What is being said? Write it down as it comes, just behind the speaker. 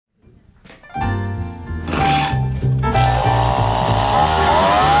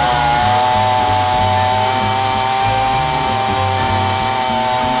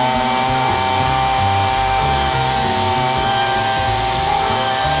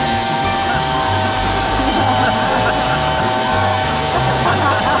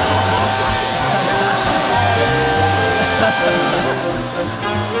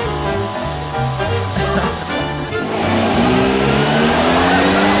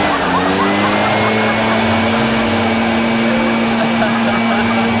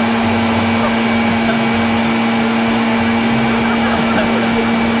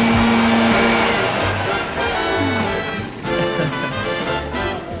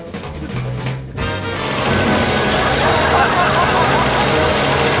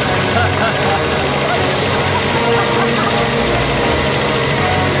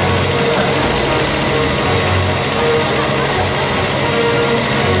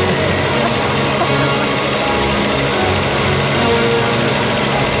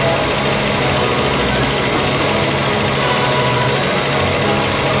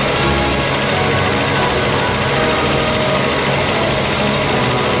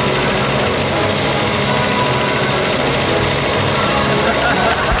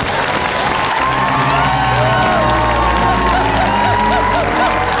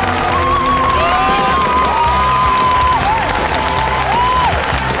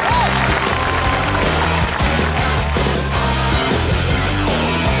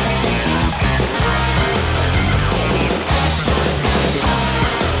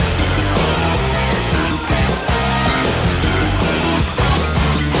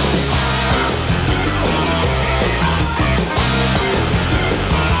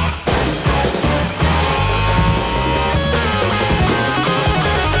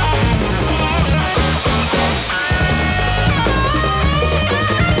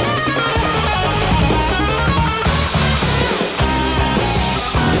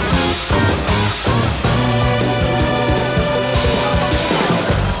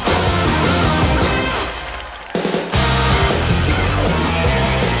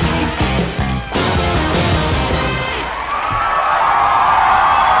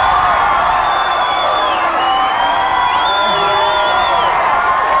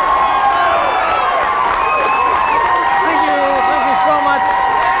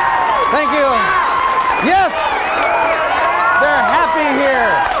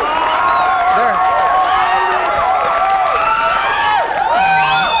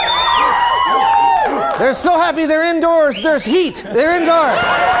They're so happy they're indoors. There's heat. They're indoors.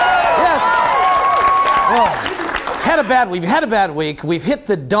 Yes. Oh. We've had a bad week. We've hit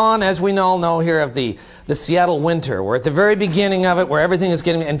the dawn, as we all know here, of the Seattle winter. We're at the very beginning of it, where everything is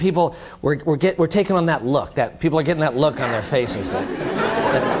getting, and people, we're taking on that look. That people are getting that look on their faces. Like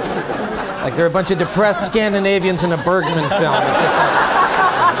they're a bunch of depressed Scandinavians in a Bergman film. It's just like,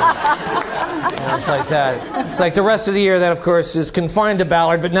 it's like that. It's like the rest of the year that, of course, is confined to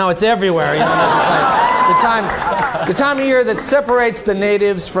Ballard, but now it's everywhere. You know, this is like the time of year that separates the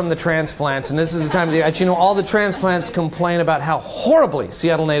natives from the transplants. And this is the time of the year. Actually, you know, all the transplants complain about how horribly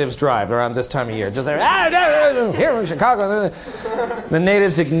Seattle natives drive around this time of year. Just like, here in Chicago. The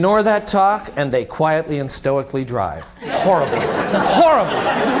natives ignore that talk, and they quietly and stoically drive. Horribly. Horribly.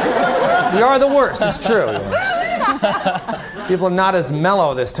 We are the worst, it's true. People are not as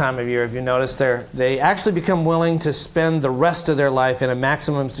mellow this time of year, if you notice. They actually become willing to spend the rest of their life in a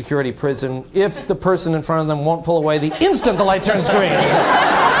maximum security prison if the person in front of them won't pull away the instant the light turns green.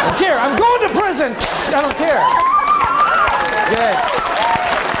 I don't care, I'm going to prison! I don't care. Good.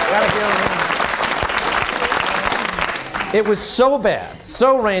 It was so bad,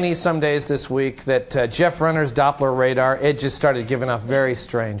 so rainy some days this week that Jeff Renner's Doppler radar, it just started giving off very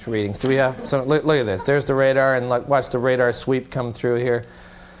strange readings. Do we have some? Look at this. There's the radar, and watch the radar sweep come through here.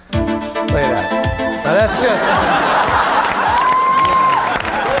 Look at that. Now that's just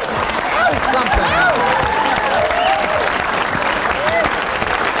something.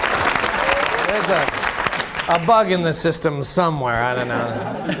 There's a bug in the system somewhere. I don't know.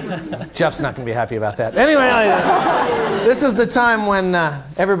 Jeff's not going to be happy about that. Anyway, this is the time when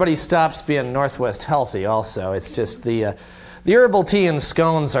everybody stops being Northwest healthy also. It's just the herbal tea and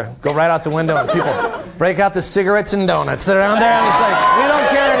scones go right out the window, and people break out the cigarettes and donuts. They're around there, and it's like, we don't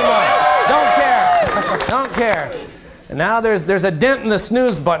care anymore. Don't care. And now there's a dent in the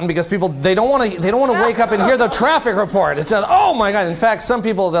snooze button because people, they don't want to wake up and hear the traffic report. It's just, oh my God. In fact, some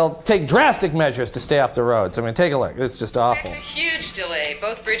people, they'll take drastic measures to stay off the roads. I mean, take a look. It's just awful. A huge delay.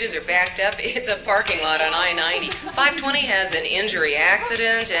 Both bridges are backed up. It's a parking lot on I-90. 520 has an injury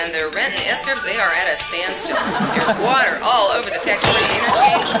accident, and the Renton S-curves, they are at a standstill. There's water all over the factory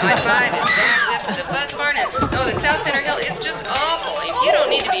interchange. I-5 is backed up to the bus barn, and the South Center Hill, it's just awful. If you don't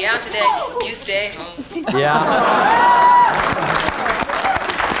need to be out today, you stay home. Yeah.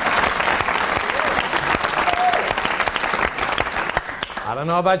 I don't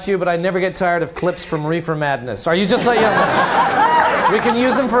know about you, but I never get tired of clips from Reefer Madness. Are you just like, we can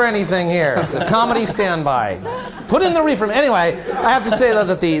use them for anything here. It's a comedy standby. Put in the Reefer. Anyway, I have to say, though,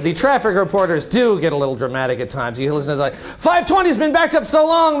 that the traffic reporters do get a little dramatic at times. You listen to like, 520's been backed up so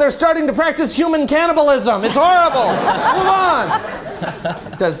long, they're starting to practice human cannibalism. It's horrible. Move on.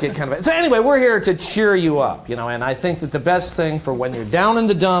 It does get kind of... So anyway, we're here to cheer you up, you know, and I think that the best thing for when you're down in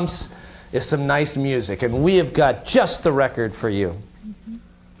the dumps is some nice music, and we have got just the record for you.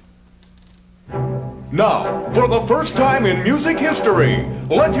 Now, for the first time in music history,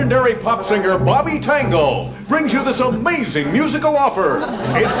 legendary pop singer Bobby Tango brings you this amazing musical offer.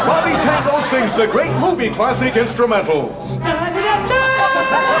 It's Bobby Tango Sings the Great Movie Classic Instrumentals.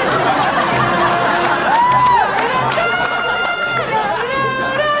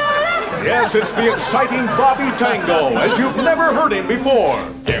 Yes, it's the exciting Bobby Tango, as you've never heard him before.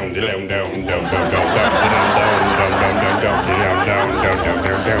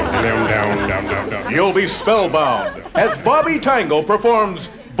 You'll be spellbound as Bobby Tango performs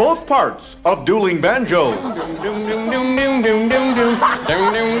both parts of dueling banjos.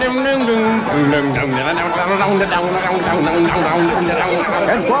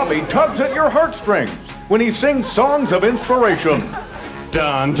 And Bobby tugs at your heartstrings when he sings songs of inspiration.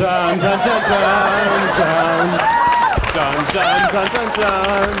 Dun dun dun dun dun dun dun dun dun dun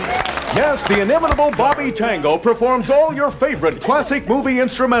dun. Yes, the inimitable Bobby Tango performs all your favorite classic movie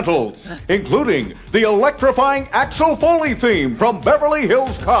instrumentals, including the electrifying Axel Foley theme from Beverly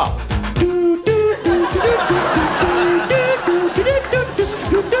Hills Cop.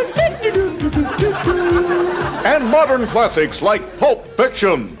 And modern classics like Pulp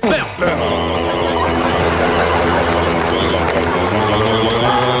Fiction.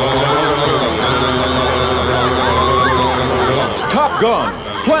 Top Gun,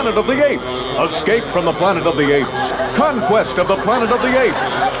 Planet of the Apes, Escape from the Planet of the Apes, Conquest of the Planet of the Apes,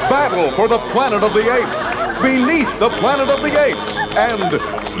 Battle for the Planet of the Apes, Beneath the Planet of the Apes, and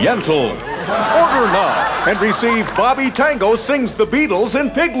Yentl. Order now and receive Bobby Tango Sings the Beatles in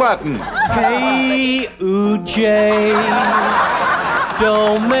Pig Latin. Hey, Uj,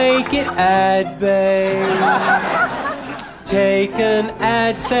 don't make it ad bay. take an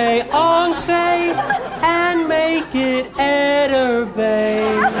ad, say, ong, say, and make it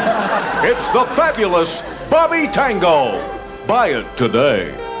Bay. It's the fabulous Bobby Tango. Buy it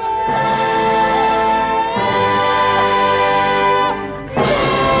today.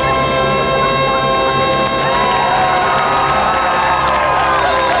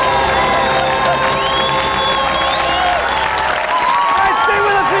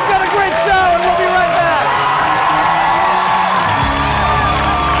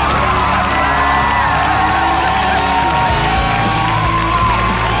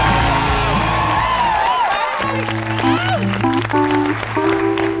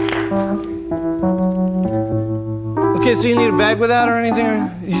 Okay, so you need a bag with that or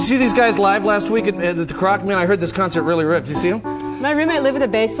anything? You see these guys live last week at the Croc? Man, I heard this concert really ripped. You see them? My roommate lived with a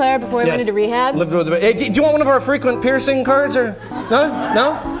bass player before he went into rehab. Lived with hey, do you want one of our frequent piercing cards or no?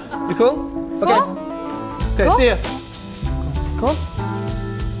 No? You cool? Okay. Cool. Okay, Cool. see ya. Cool.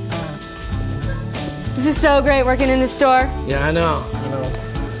 This is so great working in the store. Yeah, I know.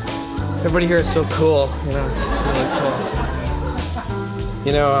 Everybody here is so cool. You know, it's really cool.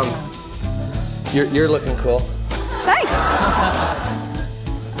 You know, you're looking cool. Thanks.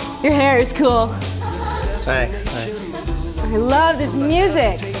 Your hair is cool. Thanks. I love this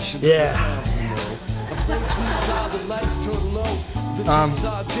music. Yeah.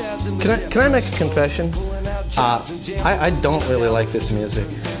 Can I make a confession? I don't really like this music.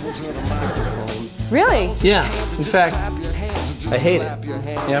 Really? Yeah. In fact, I hate it.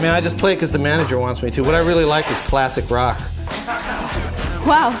 Yeah, I mean, I just play it because the manager wants me to. What I really like is classic rock.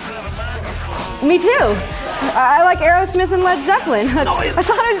 Wow. Me too. I like Aerosmith and Led Zeppelin. I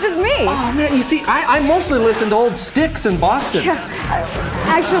thought it was just me. Oh, man, you see, I mostly listen to old Styx in Boston. Yeah.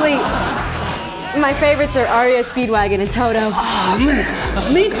 Actually, my favorites are REO Speedwagon and Toto. Oh,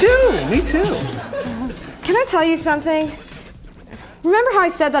 man. Me too. Me too. Can I tell you something? Remember how I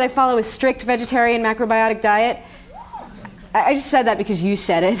said that I follow a strict vegetarian macrobiotic diet? I just said that because you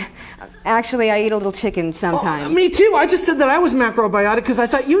said it. Actually, I eat a little chicken sometimes. Oh, me too. I just said that I was macrobiotic because I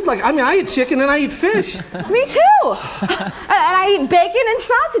thought you'd like. I mean, I eat chicken and I eat fish. Me too. And I eat bacon and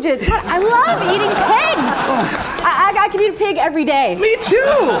sausages. God, I love eating pigs. I could eat a pig every day. Me too.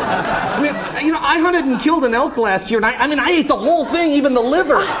 I mean, you know, I hunted and killed an elk last year, and I ate the whole thing, even the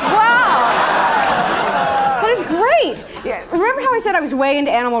liver. Wow. That is great. Yeah, remember how I said I was way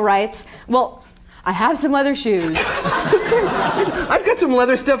into animal rights? Well, I have some leather shoes. I've got some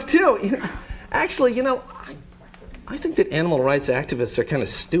leather stuff too. Actually, you know, I think that animal rights activists are kind of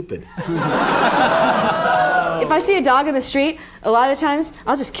stupid. If I see a dog in the street, a lot of the times,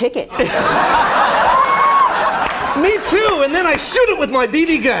 I'll just kick it. Me too, and then I shoot it with my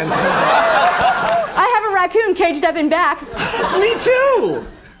BB gun. I have a raccoon caged up in back. Me too.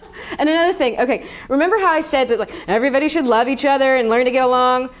 And another thing, okay, remember how I said that like everybody should love each other and learn to get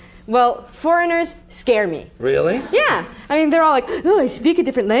along? Well, foreigners scare me. Really? Yeah. I mean, they're all like, oh, I speak a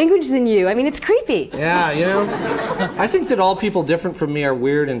different language than you. I mean, it's creepy. Yeah, you know, I think that all people different from me are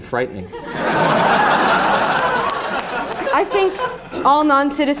weird and frightening. I think all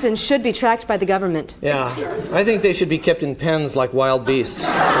non-citizens should be tracked by the government. Yeah, I think they should be kept in pens like wild beasts.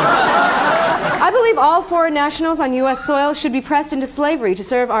 I believe all foreign nationals on U.S. soil should be pressed into slavery to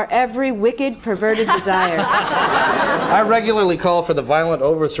serve our every wicked, perverted desire. I regularly call for the violent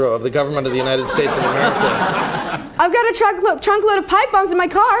overthrow of the government of the United States of America. I've got a trunkload of pipe bombs in my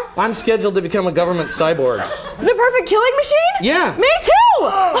car. I'm scheduled to become a government cyborg. The perfect killing machine? Yeah. Me too!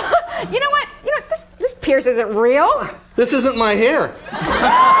 You know what? This Pierce isn't real. This isn't my hair.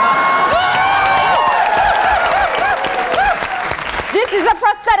 This is a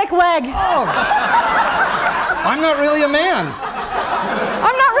prosthetic leg. Oh. I'm not really a man.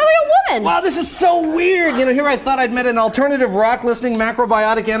 I'm not really a woman. Wow, this is so weird. You know, here I thought I'd met an alternative rock-listening,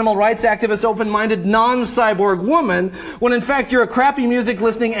 macrobiotic, animal rights activist, open-minded, non-cyborg woman, when in fact you're a crappy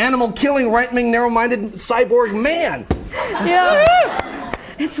music-listening, animal-killing, right-wing, narrow-minded cyborg man. Yeah.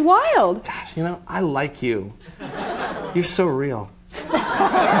 It's wild. Gosh, you know, I like you. You're so real.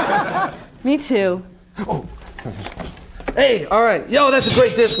 Me too. Oh. Hey, all right. Yo, that's a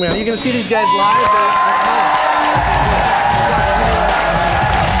great disc, man. Are you going to see these guys live?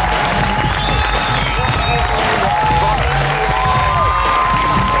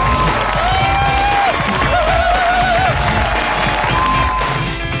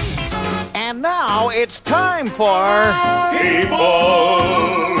 And now it's time for... People!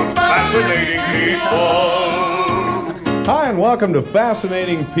 Fascinating people! Hi, and welcome to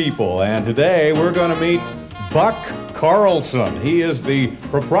Fascinating People. And today we're going to meet Buck Carlson. He is the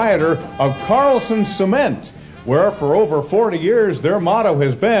proprietor of Carlson Cement, where for over 40 years their motto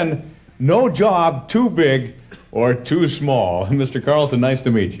has been, no job too big or too small? Mr. Carlson, nice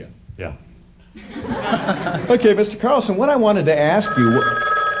to meet you. Yeah. Okay, Mr. Carlson, what I wanted to ask you...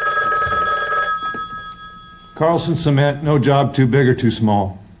 Carlson Cement, no job too big or too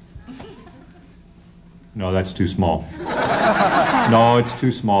small. No, that's too small. No, it's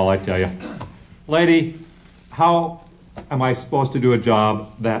too small, I tell you. Lady, how am I supposed to do a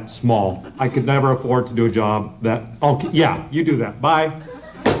job that small? I could never afford to do a job that... Okay, yeah, you do that. Bye.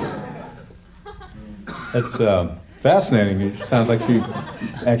 That's fascinating. It sounds like she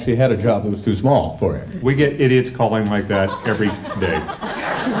actually had a job that was too small for you. We get idiots calling like that every day.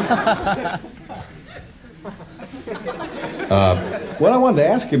 What I wanted to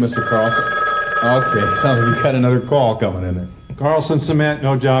ask you, Mr. Carlson... Okay, sounds like you got another call coming in there. Carlson Cement,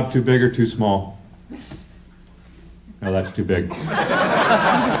 no job too big or too small. No, that's too big.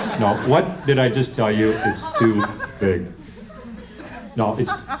 No, what did I just tell you? It's too big. No,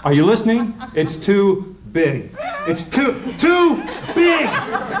 it's... Are you listening? It's too big. It's too big!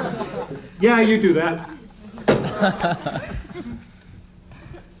 Yeah, you do that.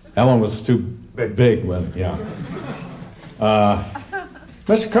 That one was too big, wasn't it? Yeah.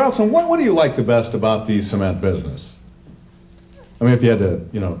 Mr. Carlson, what do you like the best about the cement business? I mean, if you had to,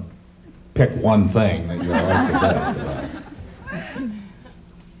 pick one thing that you like the best about it.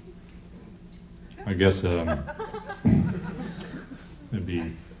 I guess it'd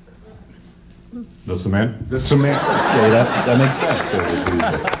be the cement. The cement. Yeah, that makes sense.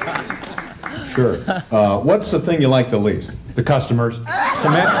 Sure. What's the thing you like the least? The customers.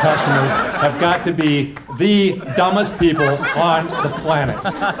 Cement customers have got to be the dumbest people on the planet.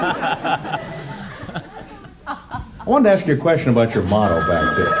 I wanted to ask you a question about your motto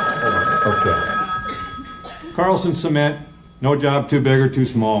back there. Okay. Carlson Cement, no job too big or too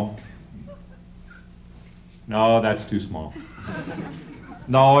small. No, that's too small.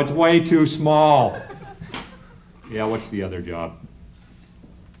 No, it's way too small. Yeah, what's the other job?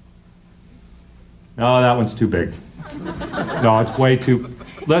 No, that one's too big. No, it's way too...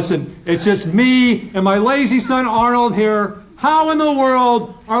 Listen, it's just me and my lazy son Arnold here. How in the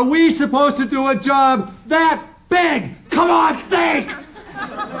world are we supposed to do a job that big? Come on, think!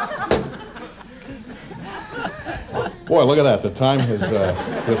 Boy, look at that. The time has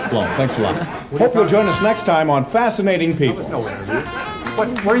just flown. Thanks a lot. Hope you'll join us next time on Fascinating People. No interview.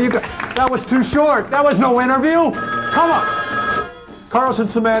 Where you go? That was too short. That was no interview. Come on. Carlson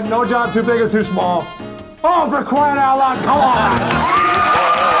Cement, no job too big or too small. Oh, for crying out loud, come on!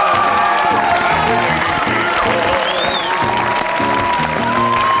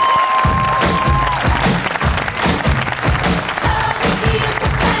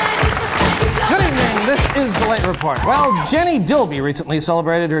 Good evening, this is the Late Report. Well, Jenny Dilby recently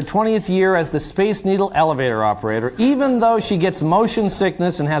celebrated her 20th year as the Space Needle elevator operator, even though she gets motion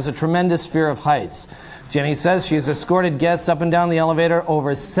sickness and has a tremendous fear of heights. Jenny says she has escorted guests up and down the elevator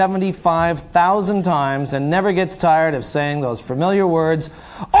over 75,000 times and never gets tired of saying those familiar words,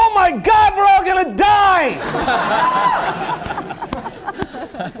 "Oh my God, we're all gonna die!"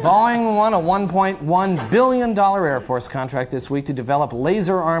 Boeing won a $1.1 billion Air Force contract this week to develop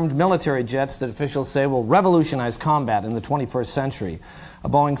laser-armed military jets that officials say will revolutionize combat in the 21st century. A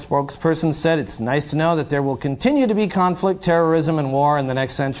Boeing spokesperson said it's nice to know that there will continue to be conflict, terrorism, and war in the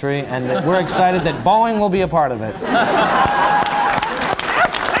next century, and that we're excited that Boeing will be a part of it.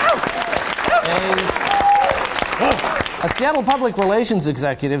 A Seattle public relations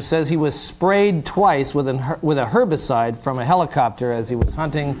executive says he was sprayed twice with a herbicide from a helicopter as he was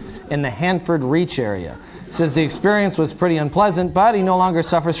hunting in the Hanford Reach area. He says the experience was pretty unpleasant, but he no longer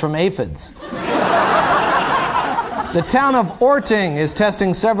suffers from aphids. The town of Orting is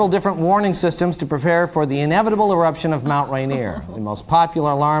testing several different warning systems to prepare for the inevitable eruption of Mount Rainier. The most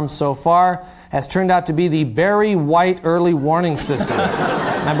popular alarm so far has turned out to be the Berry White Early Warning System.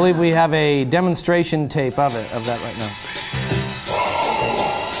 And I believe we have a demonstration tape of that right now.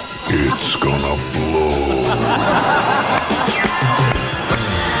 It's gonna blow.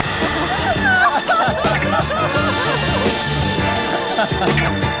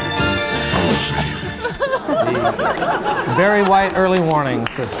 The Berry White Early Warning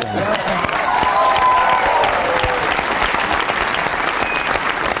System.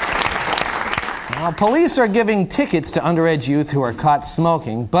 Now, police are giving tickets to underage youth who are caught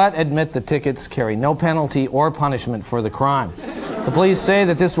smoking, but admit the tickets carry no penalty or punishment for the crime. The police say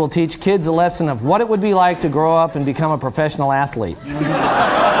that this will teach kids a lesson of what it would be like to grow up and become a professional athlete.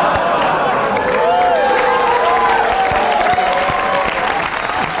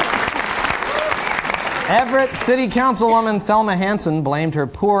 Everett City Councilwoman Thelma Hansen blamed her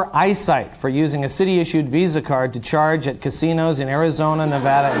poor eyesight for using a city-issued Visa card to charge at casinos in Arizona,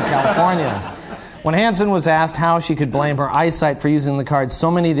 Nevada, and California. When Hansen was asked how she could blame her eyesight for using the card so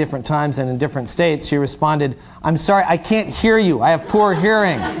many different times and in different states, she responded, "I'm sorry, I can't hear you. I have poor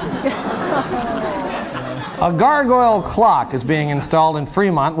hearing." A gargoyle clock is being installed in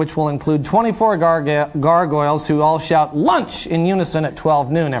Fremont, which will include 24 gargoyles who all shout lunch in unison at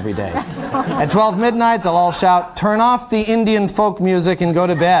 12 noon every day. At 12 midnight, they'll all shout, "Turn off the Indian folk music and go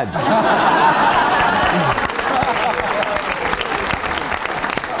to bed."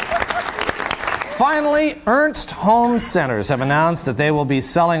 Finally, Ernst Home Centers have announced that they will be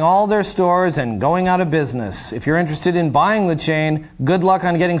selling all their stores and going out of business. If you're interested in buying the chain, good luck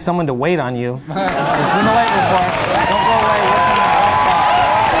on getting someone to wait on you. It's been the Late Report. Don't go away.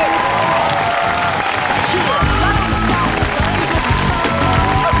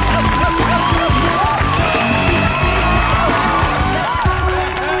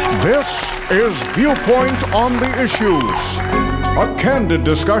 This is Viewpoint on the Issues, a candid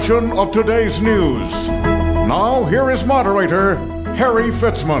discussion of today's news. Now, here is moderator Harry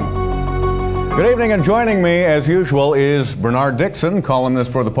Fitzman. Good evening, and joining me, as usual, is Bernard Dixon,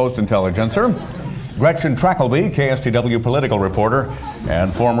 columnist for the Post-Intelligencer, Gretchen Trackleby, KSTW political reporter,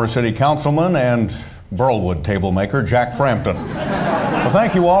 and former city councilman and Burlwood table maker Jack Frampton. Well,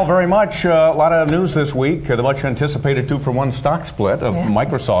 thank you all very much. A lot of news this week. The much anticipated 2-for-1 stock split of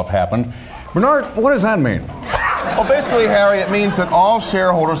Microsoft happened. Bernard, what does that mean? Well, basically, Harry, it means that all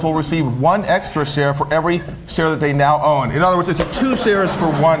shareholders will receive 1 extra share for every share that they now own. In other words, it's a 2 shares for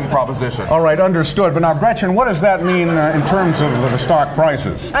 1 proposition. All right, understood. But now, Gretchen, what does that mean in terms of the stock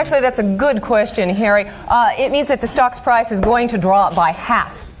prices? Actually, that's a good question, Harry. It means that the stock's price is going to drop by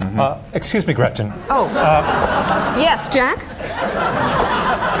half. Excuse me, Gretchen. Oh. Yes, Jack?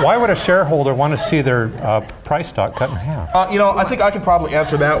 Why would a shareholder want to see their price stock cut in half? I think I can probably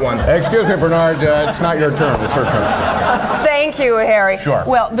answer that one. Excuse me, Bernard. It's not your turn. It's her turn. Thank you, Harry. Sure.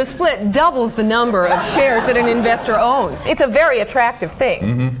 Well, the split doubles the number of shares that an investor owns. It's a very attractive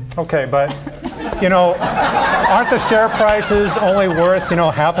thing. Okay, but, aren't the share prices only worth,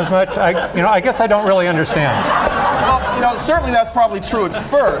 half as much? I guess I don't really understand. Well, certainly that's probably true at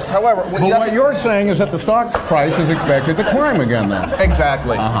first. However, what you're saying is that the stock price is expected to climb again then.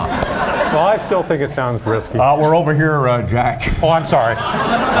 Exactly. Well, I still think it sounds risky. We're over here, Jack. Oh, I'm sorry.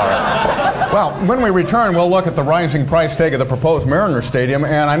 Well, when we return, we'll look at the rising price tag of the proposed Mariner Stadium,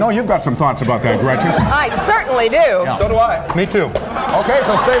 and I know you've got some thoughts about that, Gretchen. I certainly do. Yeah. So do I. Me too. Okay,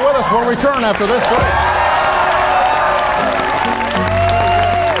 so stay with us. We'll return after this break.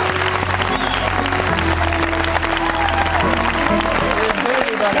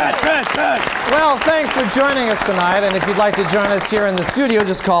 Well, thanks for joining us tonight, and if you'd like to join us here in the studio,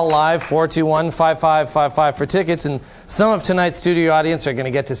 just call live 421-5555 for tickets, and some of tonight's studio audience are going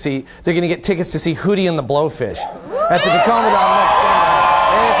to get tickets to see Hootie and the Blowfish at the Tacoma Dome next Sunday,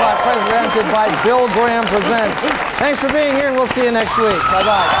 8 o'clock, presented by Bill Graham Presents. Thanks for being here, and we'll see you next week.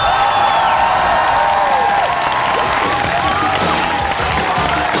 Bye-bye.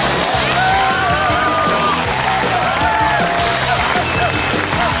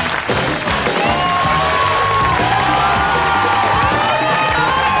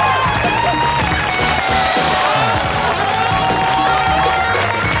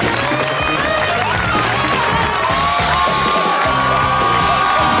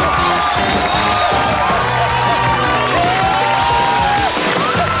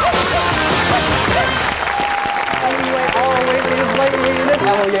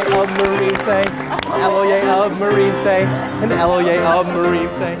 LOA of Marine say, LOA of Marine say, and LOA of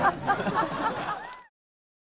Marine say.